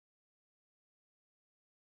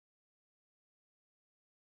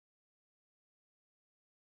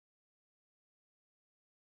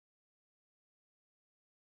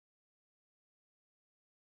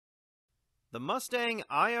The Mustang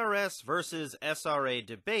IRS versus SRA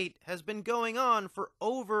debate has been going on for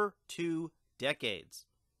over 2 decades.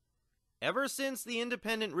 Ever since the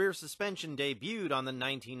independent rear suspension debuted on the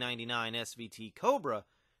 1999 SVT Cobra,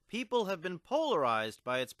 people have been polarized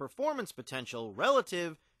by its performance potential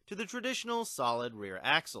relative to the traditional solid rear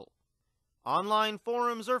axle. Online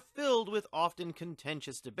forums are filled with often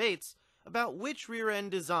contentious debates about which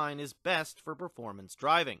rear-end design is best for performance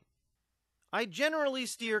driving. I generally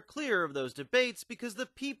steer clear of those debates because the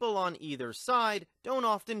people on either side don't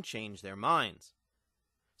often change their minds.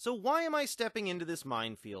 So why am I stepping into this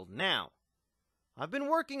minefield now? I've been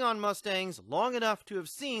working on Mustangs long enough to have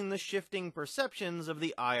seen the shifting perceptions of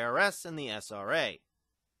the IRS and the SRA.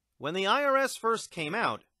 When the IRS first came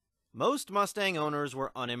out, most Mustang owners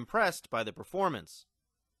were unimpressed by the performance.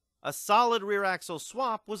 A solid rear axle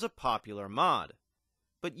swap was a popular mod.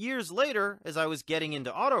 But years later, as I was getting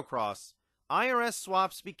into autocross, IRS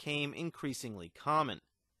swaps became increasingly common.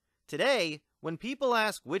 Today, when people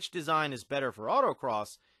ask which design is better for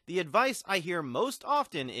autocross, the advice I hear most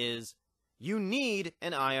often is, you need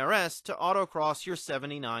an IRS to autocross your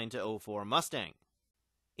 79 to 04 Mustang.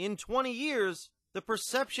 In 20 years, the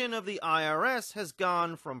perception of the IRS has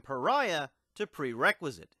gone from pariah to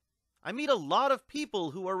prerequisite. I meet a lot of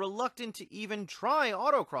people who are reluctant to even try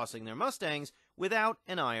autocrossing their Mustangs without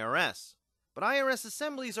an IRS. But IRS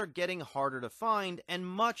assemblies are getting harder to find and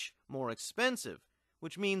much more expensive,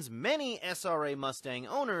 which means many SRA Mustang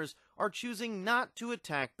owners are choosing not to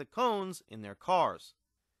attack the cones in their cars.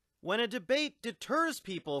 When a debate deters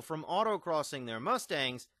people from autocrossing their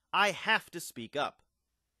Mustangs, I have to speak up.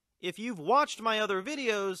 If you've watched my other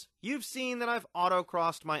videos, you've seen that I've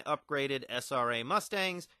autocrossed my upgraded SRA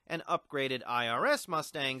Mustangs and upgraded IRS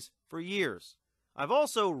Mustangs for years. I've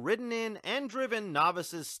also ridden in and driven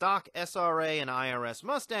novices' stock SRA and IRS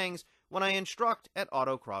Mustangs when I instruct at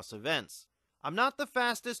autocross events. I'm not the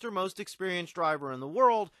fastest or most experienced driver in the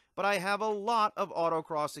world, but I have a lot of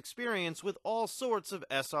autocross experience with all sorts of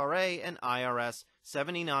SRA and IRS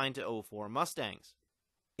 79 to 04 Mustangs.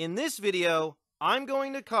 In this video, I'm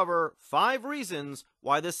going to cover 5 reasons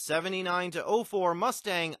why the 79 to 04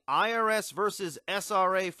 Mustang IRS versus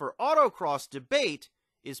SRA for autocross debate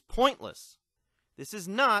is pointless. This is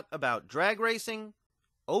not about drag racing,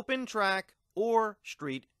 open track, or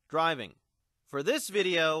street driving. For this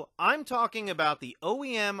video, I'm talking about the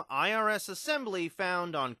OEM IRS assembly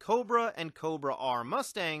found on Cobra and Cobra R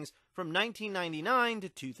Mustangs from 1999 to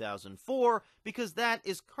 2004 because that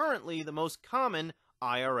is currently the most common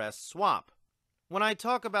IRS swap. When I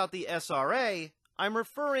talk about the SRA, I'm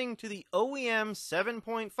referring to the OEM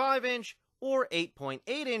 7.5-inch or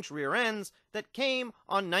 8.8-inch rear ends that came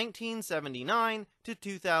on 1979 to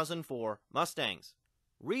 2004 Mustangs.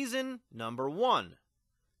 Reason number 1.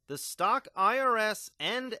 The stock IRS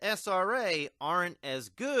and SRA aren't as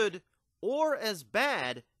good or as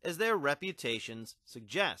bad as their reputations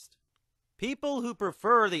suggest. People who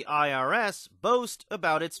prefer the IRS boast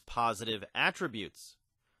about its positive attributes.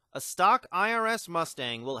 A stock IRS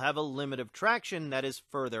Mustang will have a limit of traction that is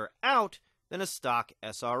further out than a stock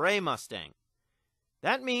SRA Mustang.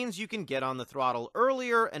 That means you can get on the throttle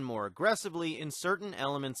earlier and more aggressively in certain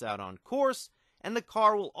elements out on course, and the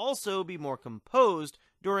car will also be more composed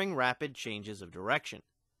during rapid changes of direction.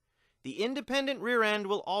 The independent rear end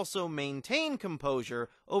will also maintain composure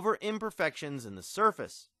over imperfections in the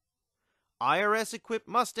surface. IRS-equipped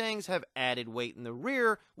Mustangs have added weight in the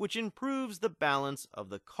rear, which improves the balance of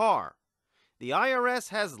the car. The IRS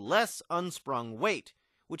has less unsprung weight,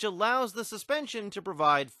 which allows the suspension to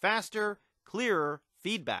provide faster, clearer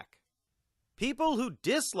feedback. People who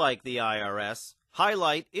dislike the IRS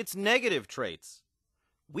highlight its negative traits.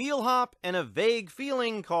 Wheel hop and a vague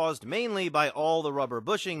feeling caused mainly by all the rubber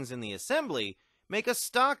bushings in the assembly make a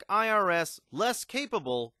stock IRS less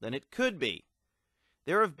capable than it could be.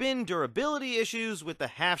 There have been durability issues with the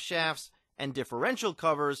half shafts and differential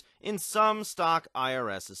covers in some stock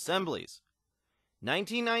IRS assemblies.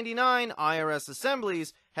 1999 IRS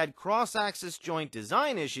assemblies had cross-axis joint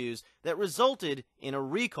design issues that resulted in a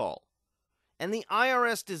recall. And the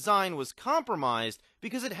IRS design was compromised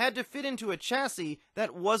because it had to fit into a chassis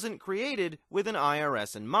that wasn't created with an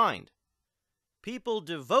IRS in mind. People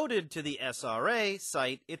devoted to the SRA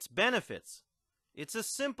cite its benefits. It's a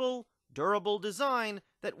simple, durable design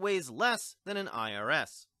that weighs less than an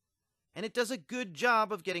IRS. And it does a good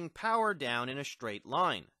job of getting power down in a straight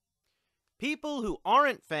line. People who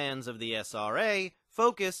aren't fans of the SRA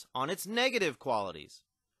focus on its negative qualities.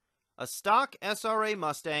 A stock SRA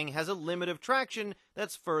Mustang has a limit of traction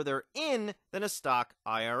that's further in than a stock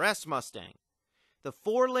IRS Mustang. The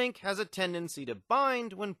forelink has a tendency to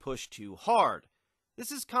bind when pushed too hard.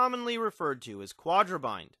 This is commonly referred to as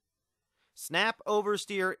quadribind. Snap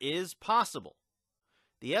oversteer is possible.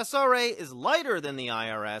 The SRA is lighter than the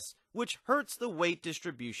IRS, which hurts the weight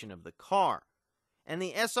distribution of the car. And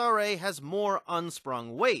the SRA has more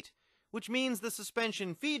unsprung weight, which means the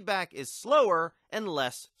suspension feedback is slower and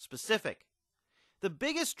less specific. The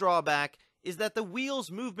biggest drawback is that the wheel's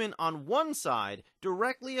movement on one side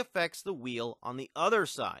directly affects the wheel on the other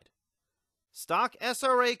side. Stock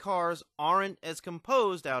SRA cars aren't as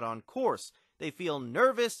composed out on course. They feel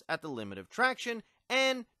nervous at the limit of traction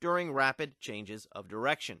and during rapid changes of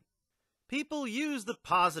direction. People use the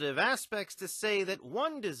positive aspects to say that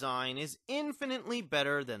one design is infinitely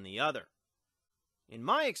better than the other. In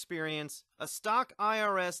my experience, a stock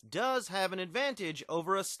IRS does have an advantage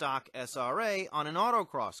over a stock SRA on an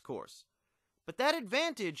autocross course, but that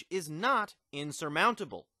advantage is not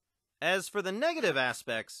insurmountable. As for the negative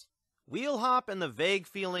aspects, wheel hop and the vague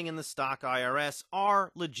feeling in the stock IRS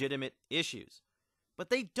are legitimate issues, but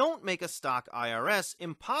they don't make a stock IRS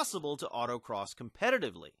impossible to autocross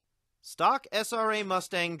competitively. Stock SRA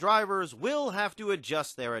Mustang drivers will have to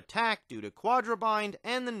adjust their attack due to quadribind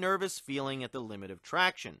and the nervous feeling at the limit of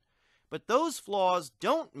traction. But those flaws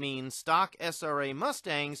don't mean stock SRA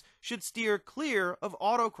Mustangs should steer clear of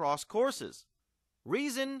autocross courses.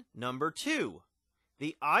 Reason number 2.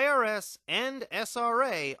 The IRS and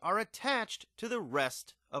SRA are attached to the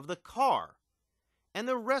rest of the car. And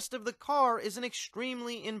the rest of the car is an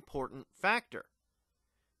extremely important factor.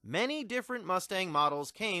 Many different Mustang models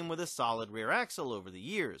came with a solid rear axle over the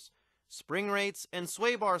years. Spring rates and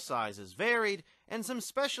sway bar sizes varied, and some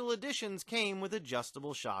special editions came with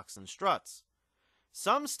adjustable shocks and struts.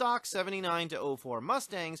 Some stock 79-04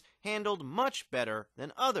 Mustangs handled much better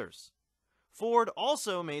than others. Ford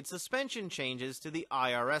also made suspension changes to the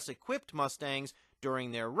IRS-equipped Mustangs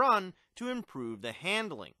during their run to improve the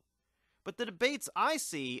handling. But the debates I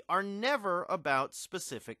see are never about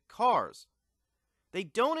specific cars. They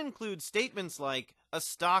don't include statements like, a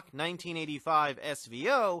stock 1985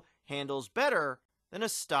 SVO handles better than a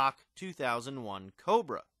stock 2001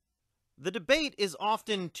 Cobra. The debate is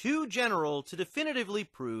often too general to definitively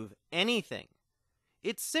prove anything.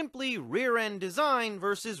 It's simply rear-end design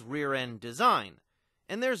versus rear-end design,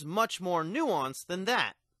 and there's much more nuance than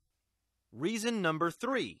that. Reason number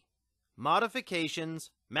 3. Modifications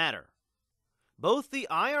matter. Both the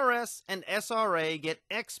IRS and SRA get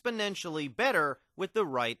exponentially better with the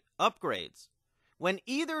right upgrades. When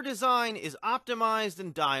either design is optimized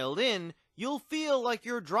and dialed in, you'll feel like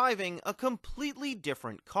you're driving a completely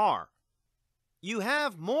different car. You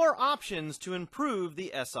have more options to improve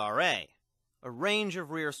the SRA. A range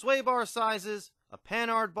of rear sway bar sizes, a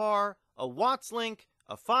Panhard bar, a Watts link,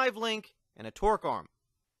 a 5-link, and a torque arm.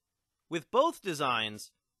 With both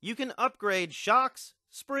designs, you can upgrade shocks,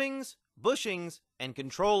 springs, bushings, and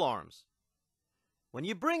control arms. When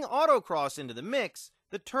you bring autocross into the mix,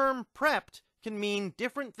 the term prepped can mean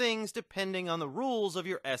different things depending on the rules of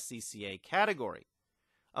your SCCA category.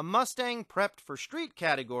 A Mustang prepped for street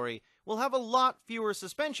category will have a lot fewer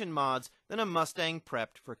suspension mods than a Mustang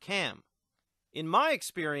prepped for cam. In my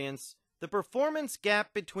experience, the performance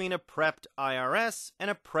gap between a prepped IRS and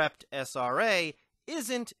a prepped SRA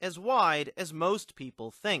isn't as wide as most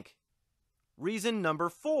people think. Reason number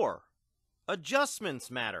 4. Adjustments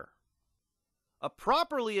matter. A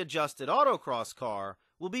properly adjusted autocross car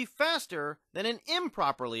will be faster than an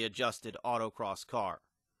improperly adjusted autocross car.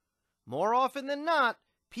 More often than not,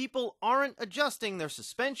 people aren't adjusting their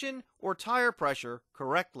suspension or tire pressure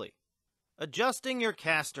correctly. Adjusting your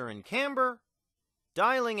caster and camber,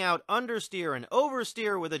 dialing out understeer and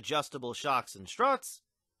oversteer with adjustable shocks and struts,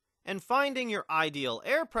 and finding your ideal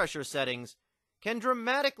air pressure settings can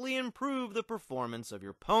dramatically improve the performance of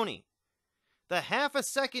your pony. The half a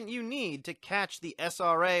second you need to catch the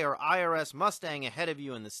SRA or IRS Mustang ahead of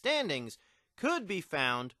you in the standings could be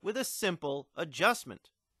found with a simple adjustment.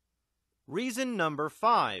 Reason number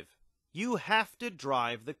 5. You have to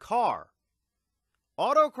drive the car.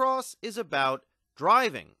 Autocross is about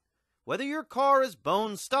driving. Whether your car is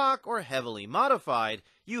bone stock or heavily modified,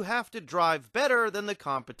 you have to drive better than the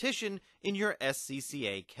competition in your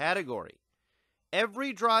SCCA category.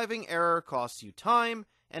 Every driving error costs you time,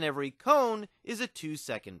 and every cone is a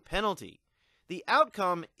 2-second penalty. The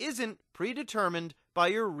outcome isn't predetermined by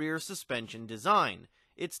your rear suspension design.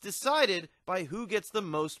 It's decided by who gets the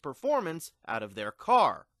most performance out of their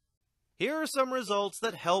car. Here are some results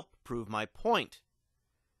that help prove my point.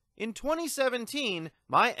 In 2017,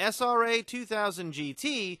 my SRA 2000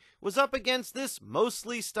 GT was up against this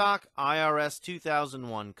mostly stock IRS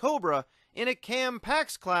 2001 Cobra in a Cam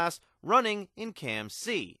Pax class running in Cam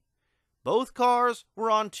C. Both cars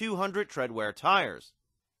were on 200 treadwear tires.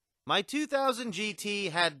 My 2000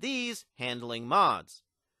 GT had these handling mods: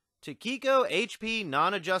 Takiko HP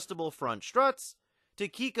non-adjustable front struts,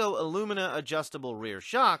 Takiko Illumina adjustable rear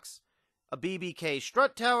shocks, a BBK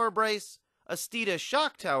strut tower brace, a Steeda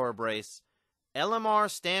shock tower brace, LMR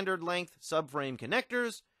standard length subframe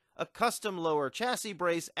connectors, a custom lower chassis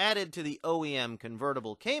brace added to the OEM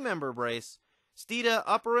convertible K-member brace, Steeda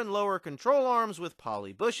upper and lower control arms with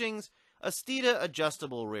poly bushings, a Steeda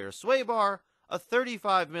adjustable rear sway bar, a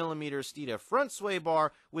 35mm Steeda front sway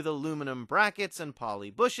bar with aluminum brackets and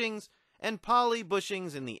poly bushings, and poly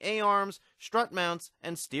bushings in the A-arms, strut mounts,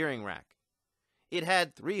 and steering rack. It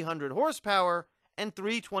had 300 horsepower and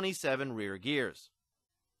 327 rear gears.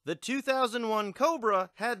 The 2001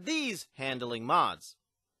 Cobra had these handling mods: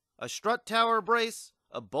 a strut tower brace,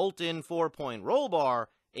 a bolt-in 4-point roll bar,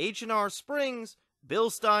 H&R springs,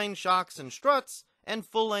 Bilstein shocks and struts, and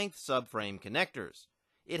full-length subframe connectors.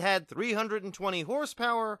 It had 320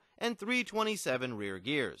 horsepower and 327 rear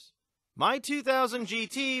gears. My 2000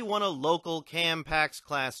 GT won a local Cam-Pax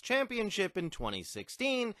class championship in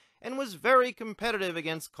 2016 and was very competitive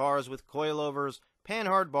against cars with coilovers,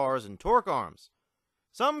 panhard bars, and torque arms.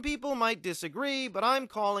 Some people might disagree, but I'm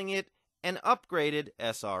calling it an upgraded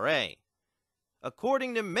SRA.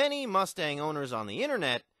 According to many Mustang owners on the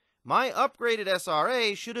internet, my upgraded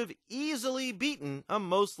SRA should have easily beaten a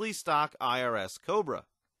mostly stock IRS Cobra.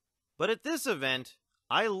 But at this event,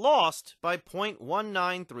 I lost by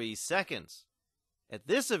 0.193 seconds. At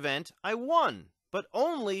this event, I won, but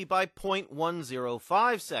only by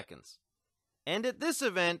 0.105 seconds. And at this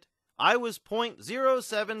event, I was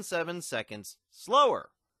 0.077 seconds slower,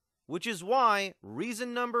 which is why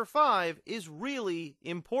reason number 5 is really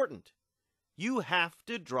important. You have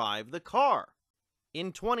to drive the car.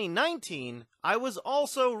 In 2019, I was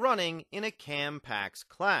also running in a Cam-Pax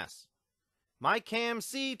class. My Cam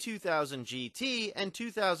C 2000 GT and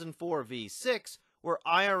 2004 V6 were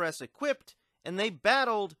IRS equipped, and they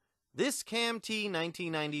battled this Cam T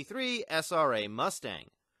 1993 SRA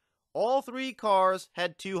Mustang. All three cars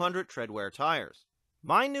had 200 treadwear tires.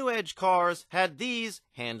 My New Edge cars had these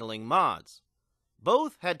handling mods.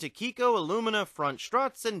 Both had Takiko Illumina front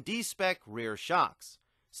struts and D-Spec rear shocks,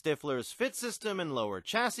 Stifler's fit system and lower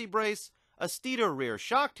chassis brace, a Steeda rear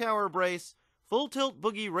shock tower brace, full tilt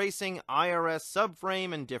boogie racing IRS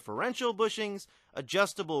subframe and differential bushings,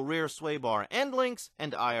 adjustable rear sway bar end links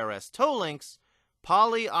and IRS toe links,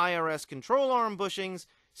 poly IRS control arm bushings,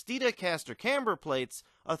 Steeda caster camber plates,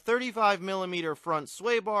 a 35mm front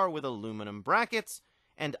sway bar with aluminum brackets,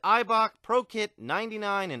 and Eibach Pro Kit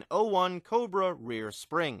 99 and 01 Cobra rear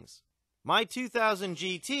springs. My 2000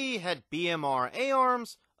 GT had BMR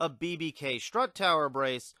A-arms, a BBK strut tower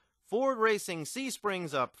brace, Ford Racing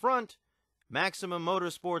C-springs up front, Maximum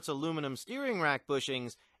Motorsports aluminum steering rack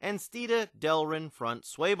bushings, and Steeda Delrin front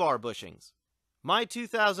sway bar bushings. My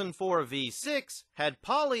 2004 V6 had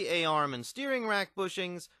poly A-arm and steering rack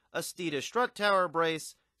bushings, a Steeda strut tower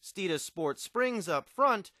brace, Steeda Sport springs up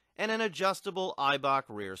front, and an adjustable Eibach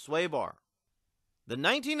rear sway bar. The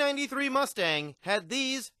 1993 Mustang had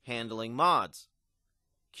these handling mods: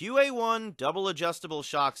 QA1 double adjustable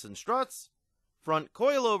shocks and struts, front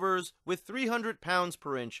coilovers with 300 pounds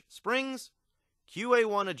per inch springs,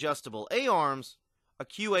 QA1 adjustable A-arms, a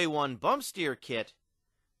QA1 bump steer kit,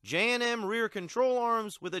 J&M rear control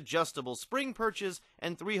arms with adjustable spring perches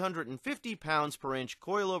and 350 pounds per inch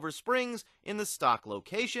coilover springs in the stock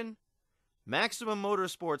location, Maximum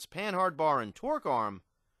Motorsports panhard bar and torque arm,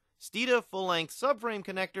 Steeda full-length subframe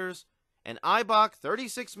connectors, an Eibach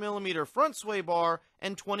 36mm front sway bar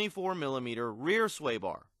and 24mm rear sway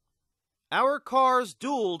bar. Our cars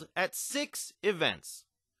dueled at 6 events.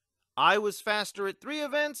 I was faster at 3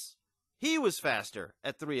 events, he was faster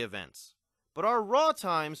at 3 events, but our raw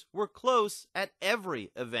times were close at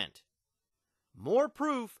every event. More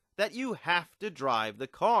proof that you have to drive the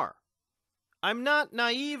car. I'm not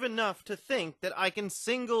naive enough to think that I can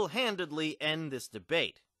single-handedly end this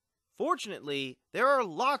debate. Fortunately, there are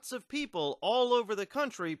lots of people all over the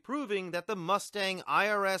country proving that the Mustang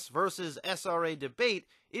IRS versus SRA debate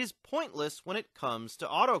is pointless when it comes to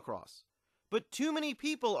autocross. But too many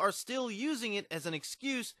people are still using it as an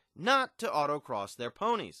excuse not to autocross their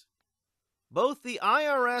ponies. Both the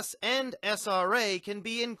IRS and SRA can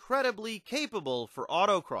be incredibly capable for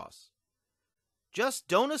autocross. Just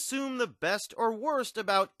don't assume the best or worst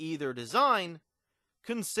about either design.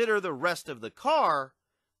 Consider the rest of the car,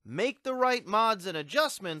 make the right mods and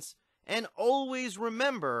adjustments, and always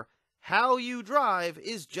remember how you drive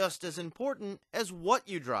is just as important as what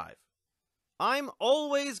you drive. I'm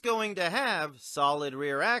always going to have solid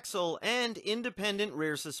rear axle and independent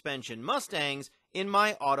rear suspension Mustangs in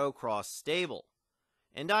my autocross stable.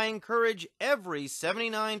 And I encourage every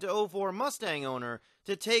 79 to 04 Mustang owner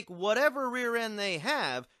to take whatever rear end they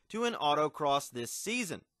have to an autocross this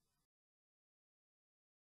season.